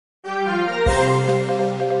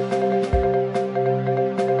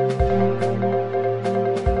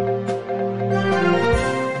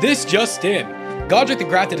This just in. Godric the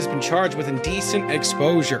Grafted has been charged with indecent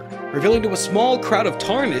exposure, revealing to a small crowd of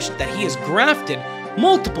Tarnished that he has grafted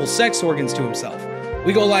multiple sex organs to himself.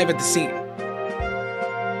 We go live at the scene.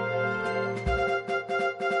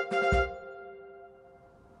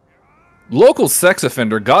 Local sex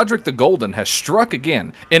offender Godric the Golden has struck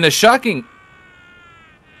again in a shocking...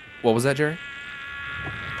 What was that, Jerry?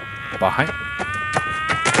 Behind...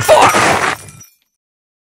 Fuck!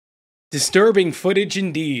 Disturbing footage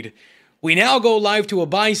indeed. We now go live to a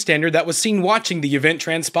bystander that was seen watching the event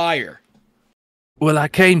transpire. Well, I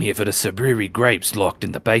came here for the Sabriri grapes locked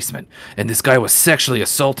in the basement, and this guy was sexually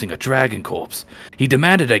assaulting a dragon corpse. He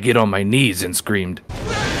demanded I get on my knees and screamed...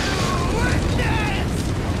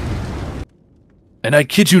 And I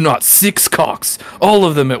kid you not, 6 cocks, all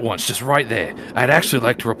of them at once, just right there. I'd actually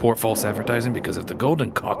like to report false advertising because if the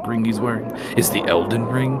golden cock ring he's wearing is the Elden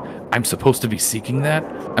ring, I'm supposed to be seeking that.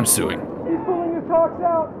 I'm suing. He's pulling his cocks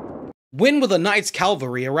out. When will the Knight's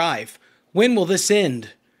Cavalry arrive? When will this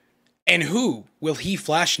end? And who will he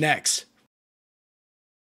flash next?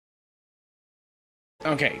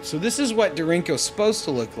 Okay, so this is what Darinko's supposed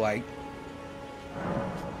to look like.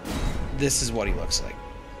 This is what he looks like.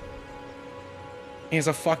 He has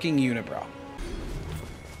a fucking unibrow.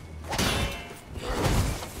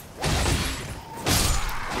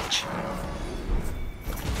 Bitch.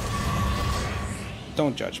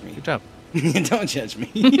 Don't judge me. Good job. Don't judge me.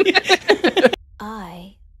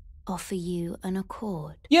 I offer you an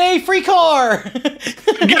accord. Yay, free car!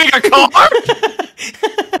 Getting a car?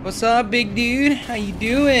 What's up, big dude? How you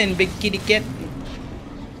doing, big kitty cat?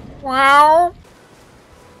 Wow.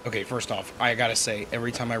 Okay, first off, I gotta say,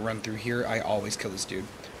 every time I run through here, I always kill this dude.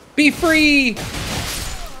 Be free!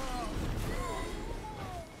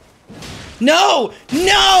 No!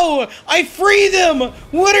 No! I free them!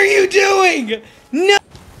 What are you doing? No!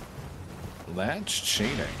 That's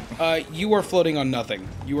cheating. You are floating on nothing.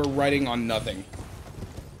 You are riding on nothing.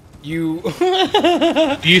 You...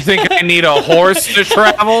 Do you think I need a horse to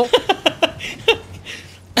travel?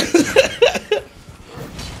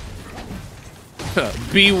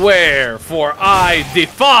 Beware, for I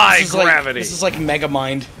defy gravity. This is like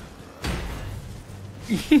Megamind.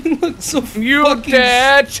 You look so You fucking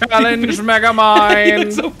dare challenge Megamind. You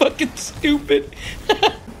look so fucking stupid.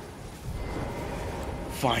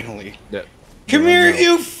 Finally. Yeah. Come here,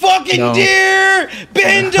 you fucking deer!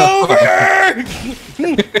 Bend over!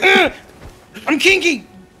 I'm kinky!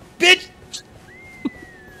 Bitch!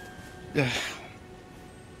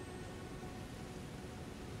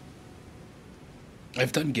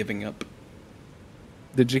 I've done giving up.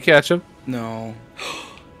 Did you catch him? No.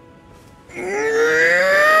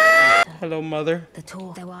 Hello, mother. The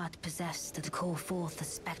tour thou art possessed to call forth the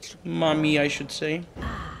spectrum. Mommy, I should say.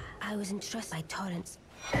 I was entrusted by torrents.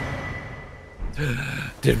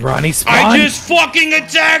 Did Ronnie spawn? I just fucking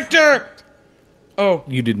attacked her! Oh.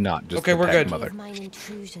 You did not just Okay, we're attack good. Mother.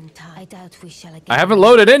 I doubt we shall again. I haven't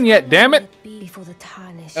loaded in yet, damn it!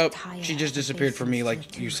 Oh, she just disappeared from me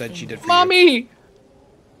like you said she did for you. Mommy!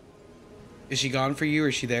 Is she gone for you or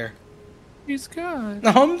is she there? He's gone.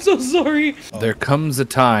 I'm so sorry. There comes a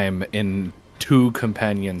time in two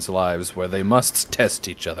companions' lives where they must test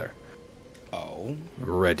each other. Oh.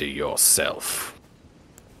 Ready yourself.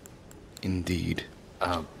 Indeed.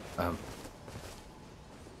 How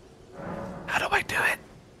do I do it?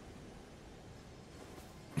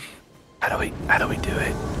 How do we do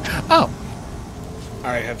it? Oh.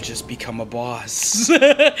 I have just become a boss.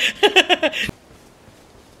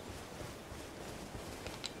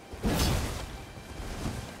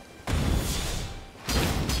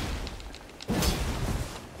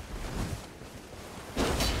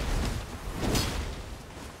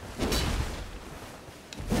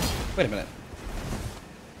 Wait a minute.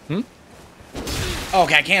 Hmm?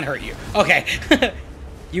 Okay, I can't hurt you. Okay.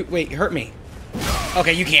 You wait, hurt me.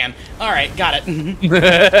 Okay, you can. All right, got it.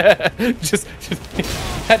 just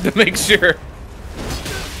had to make sure.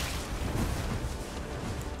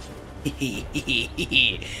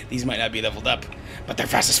 These might not be leveled up, but they're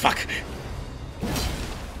fast as fuck.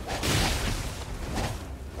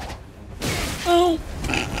 Oh.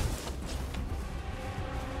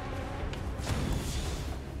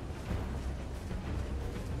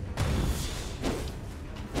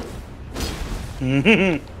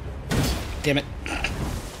 Damn it.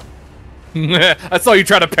 I saw you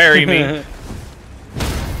try to parry me.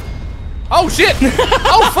 Oh shit!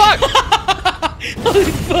 Oh fuck! Holy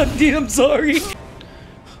fuck, dude, I'm sorry.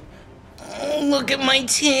 Oh, look at my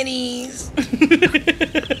titties.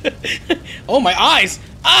 Oh, my eyes!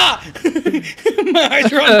 Ah! My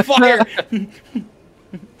eyes are on fire!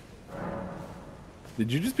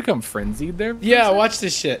 Did you just become frenzied there? Yeah, watch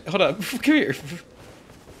this shit. Hold up. Come here.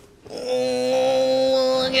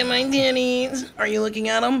 Oh, look at my titties. Are you looking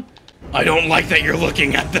at them? I don't like that you're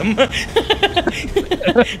looking at them.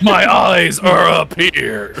 My eyes are up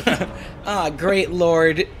here. Ah, great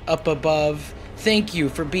Lord up above. Thank you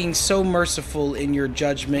for being so merciful in your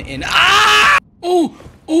judgment and Oh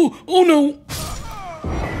no!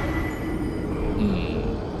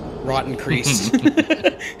 Rotten crease.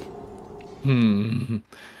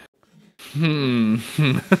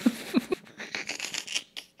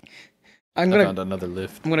 I found another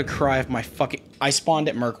lift. I'm gonna cry if my fucking... I spawned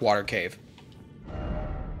at Murkwater Cave.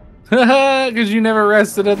 Because you never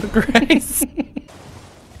rested at the grace.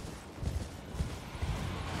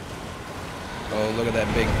 Oh, look at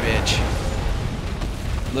that big bitch.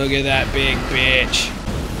 Look at that big bitch.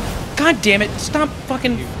 God damn it, stop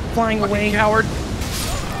fucking flying away, coward.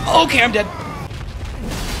 Okay, I'm dead.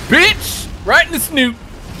 Bitch! Right in the snoot.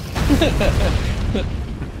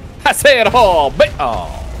 I say it all, but...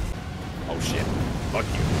 Oh. Oh, shit. Fuck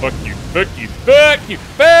you, fuck you, fuck you, fuck you,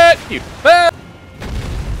 fuck you, fuck.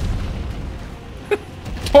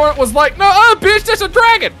 Torrent was like, no, bitch, that's a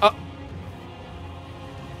dragon.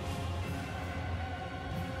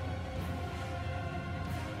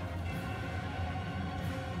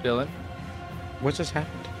 Dylan, What just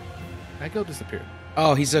happened? Echo disappeared.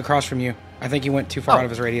 Oh, he's across from you. I think he went too far out of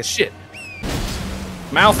his radius. Shit.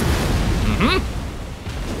 Mouth.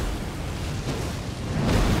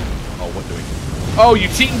 Oh, what do we do? Oh, you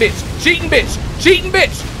cheating bitch! Cheating bitch! Cheating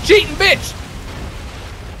bitch! Cheating bitch!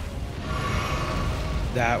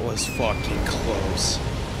 That was fucking close.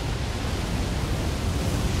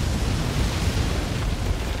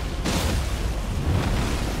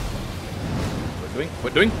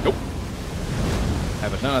 What doing? Nope.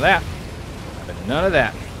 Having none of that. Having none of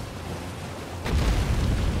that.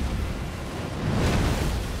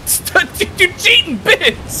 You cheating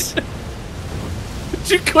bitch!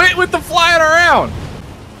 You quit with the flying around!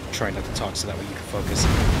 Try not to talk so that way you can focus.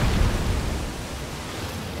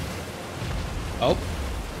 Oh.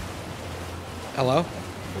 Hello?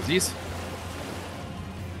 What's these?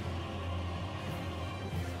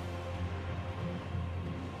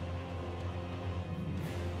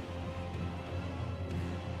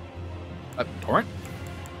 Torrent?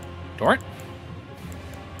 Torrent?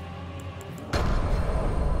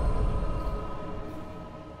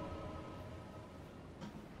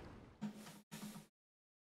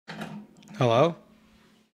 Hello?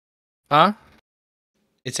 Huh?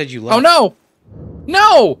 It said you left. Oh no!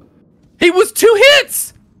 No! He was 2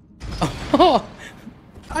 hits! Oh.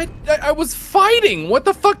 I was fighting! What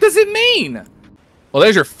the fuck does it mean? Well,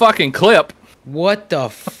 there's your fucking clip. What the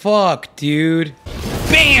fuck, dude?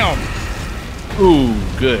 Bam! Ooh,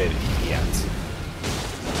 good. Yes.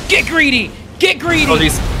 Get greedy! Get greedy! Oh,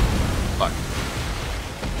 these. Fuck.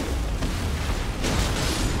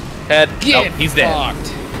 Head. Get Oh, he's dead.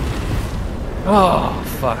 fucked. Oh,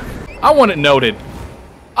 fuck. I want it noted.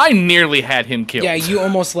 I nearly had him killed. Yeah, you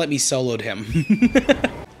almost let me soloed him.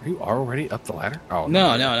 Are you already up the ladder? Oh, No,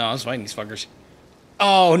 I was fighting these fuckers.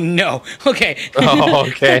 Oh, no. Okay. Oh,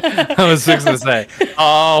 okay. I was fixing to say.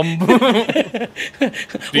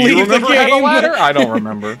 Do you Leave the remember how to game. ladder? I don't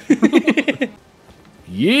remember.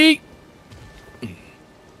 Yeet.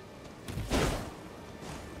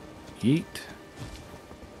 Yeet.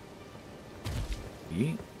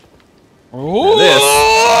 Yeet. Oh! This.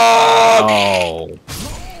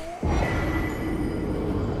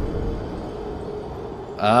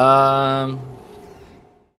 Oh.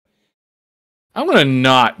 I'm gonna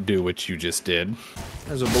not do what you just did.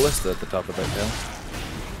 There's a ballista at the top of that hill.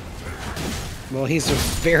 Well, he's a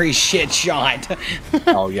very shit shot.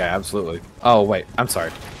 Oh yeah, absolutely. Oh wait, I'm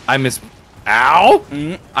sorry. I Ow!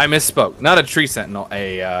 I misspoke. Not a tree sentinel,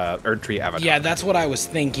 a Erd tree avatar. Yeah, that's what I was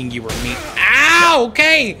thinking you were me. Ow!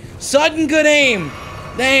 Okay! Sudden good aim!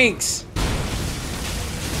 Thanks!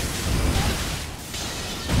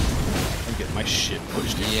 I'm getting my shit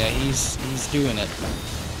pushed in. Yeah, he's doing it.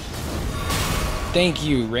 Thank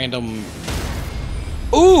you, random...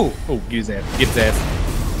 Ooh! Oh, get his ass. Get his ass.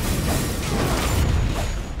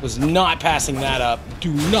 Was not passing that up.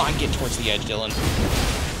 Do not get towards the edge, Dylan.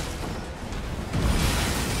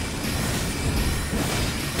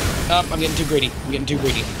 Oh, I'm getting too greedy. I'm getting too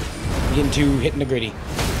greedy. I'm getting too hitting the greedy.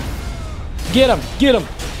 Get him! Get him!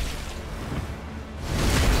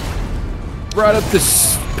 Right up the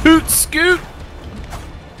poot scoot.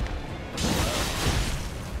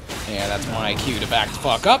 Yeah, that's my cue to back the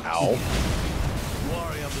fuck up. Ow.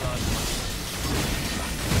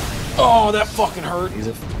 Oh, that fucking hurt. He's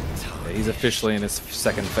officially in his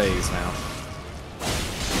second phase now.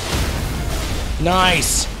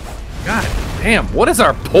 Nice. God damn, what is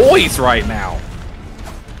our poise right now?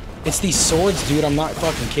 It's these swords, dude. I'm not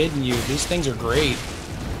fucking kidding you. These things are great.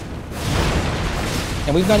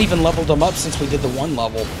 And we've not even leveled them up since we did the 1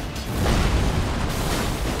 level.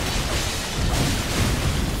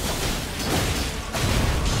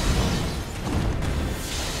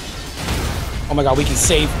 Oh my god, we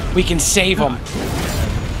can save him.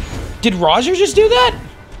 Did Roger just do that?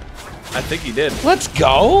 I think he did. Let's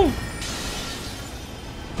go.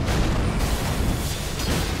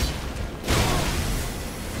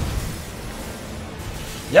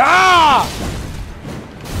 Yeah!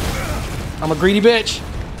 I'm a greedy bitch.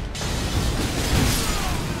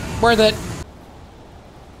 Worth it.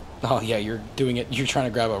 Oh yeah, you're doing it. You're trying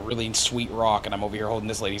to grab a really sweet rock, and I'm over here holding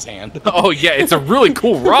this lady's hand. Oh yeah, it's a really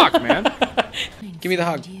cool rock, man. Give me the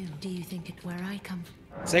hug. Do you think it where I come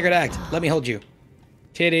from? Sacred act. Let me hold you.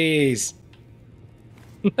 Titties.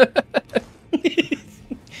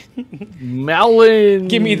 Melon.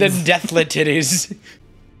 Give me the deathlit titties.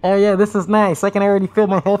 Oh yeah, this is nice. I can already feel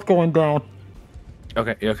my health going down.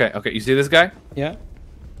 Okay. You see this guy? Yeah.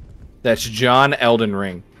 That's John Elden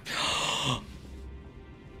Ring.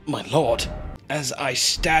 My lord, as I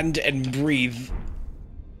stand and breathe,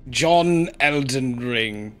 John Elden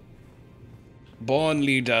Ring, born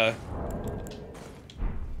leader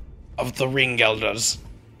of the Ring Elders.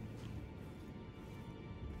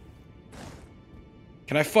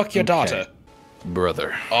 Can I fuck your daughter?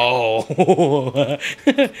 Brother. Oh.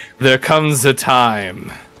 There comes a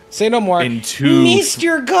time. Say no more.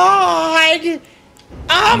 Mr. God!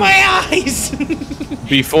 Ah, my eyes!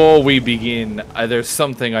 Before we begin, there's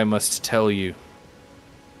something I must tell you.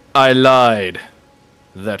 I lied.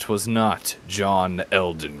 That was not John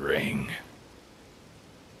Elden Ring.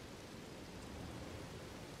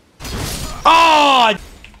 Ah!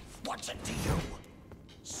 What's it to you?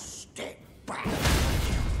 Step back, you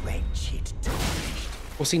wretched tarnished.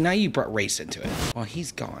 Well, see, now you brought race into it. Well,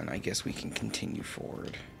 he's gone. I guess we can continue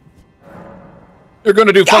forward. You're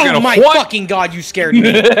gonna do fucking oh my what? fucking god, you scared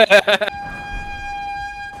me.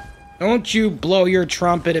 Don't you blow your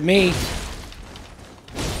trumpet at me.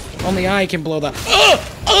 Only I can blow the...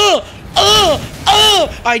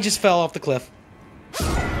 I just fell off the cliff.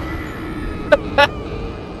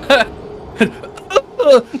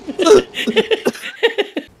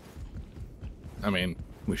 I mean,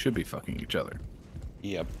 we should be fucking each other.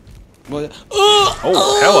 Yep. Well,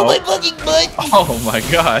 hello. my fucking butt. Oh my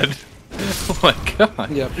god. Oh my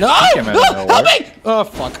god. Yep. No! I came out of nowhere. Help me! Oh,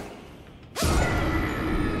 fuck.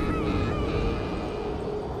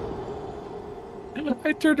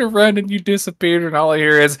 I turned around and you disappeared and all I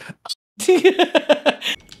hear is...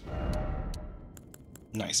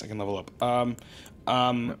 Nice, I can level up.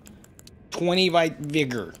 20 by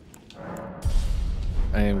vigor.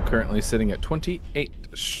 I am currently sitting at 28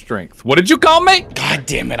 strength. What did you call me? God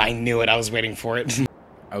damn it, I knew it. I was waiting for it.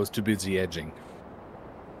 I was too busy edging.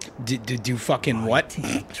 Did you fucking what?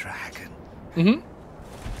 Dragon. Mm-hmm.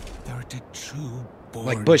 Thou the true born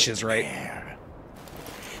Like bushes, right? bear.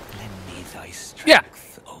 Lend me thy strength, Yeah.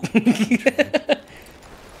 O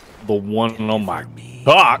The one on my me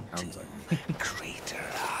cock. to greater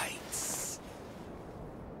heights.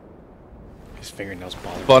 His fingernails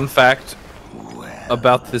bother me. Fun fact Well,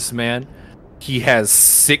 about this man. He has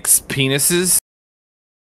 6 penises.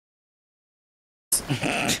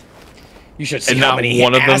 You should see And how not many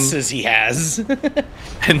one of them- asses he has.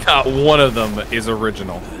 And not one of them is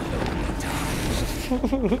original.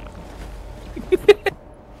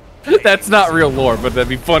 That's not real lore, but that'd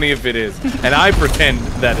be funny if it is. And I pretend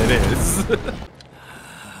that it is.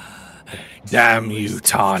 Damn you,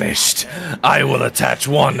 tarnished. I will attach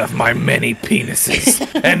one of my many penises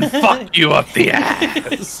and fuck you up the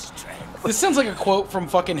ass. This sounds like a quote from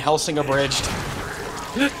fucking Helsing Abridged.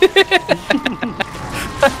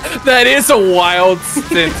 That is a wild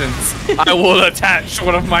sentence. I will attach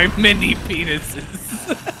one of my many penises.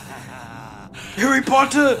 Harry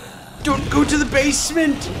Potter, don't go to the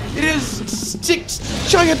basement. It has 6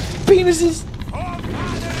 giant penises.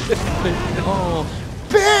 Oh,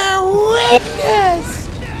 bear witness.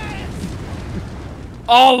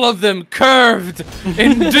 All of them curved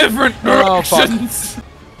in different Oh, fuck. directions.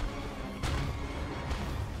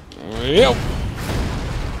 Yep.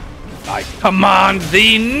 I command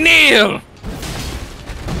thee, kneel!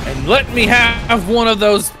 And let me have one of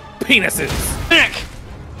those penises. Nick.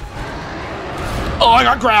 Oh, I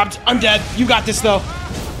got grabbed. I'm dead. You got this, though.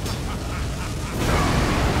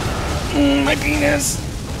 My penis.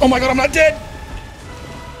 Oh my god, I'm not dead.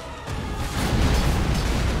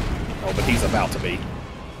 Oh, but he's about to be.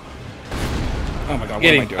 Oh my god, what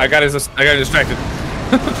Get am I him. doing? I got distracted.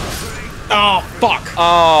 Oh, fuck.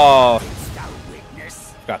 Oh.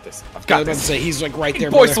 I've got this. I've I was got about to this. say, he's like right Big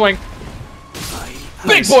there, boy brother. swing.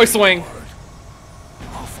 Big boy swing.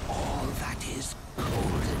 Of all that is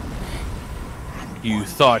golden, You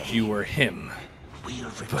thought you were him,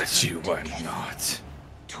 we'll but you were not.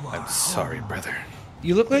 I'm sorry, brother.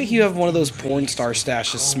 You look like you have one of those porn star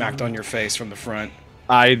stashes smacked on your face from the front.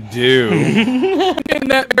 I do. In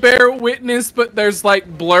that bear witness, but there's like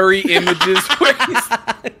blurry images where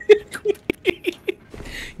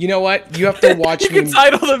You know what? You have to watch you me. can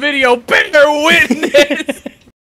title the video "Bear Witness."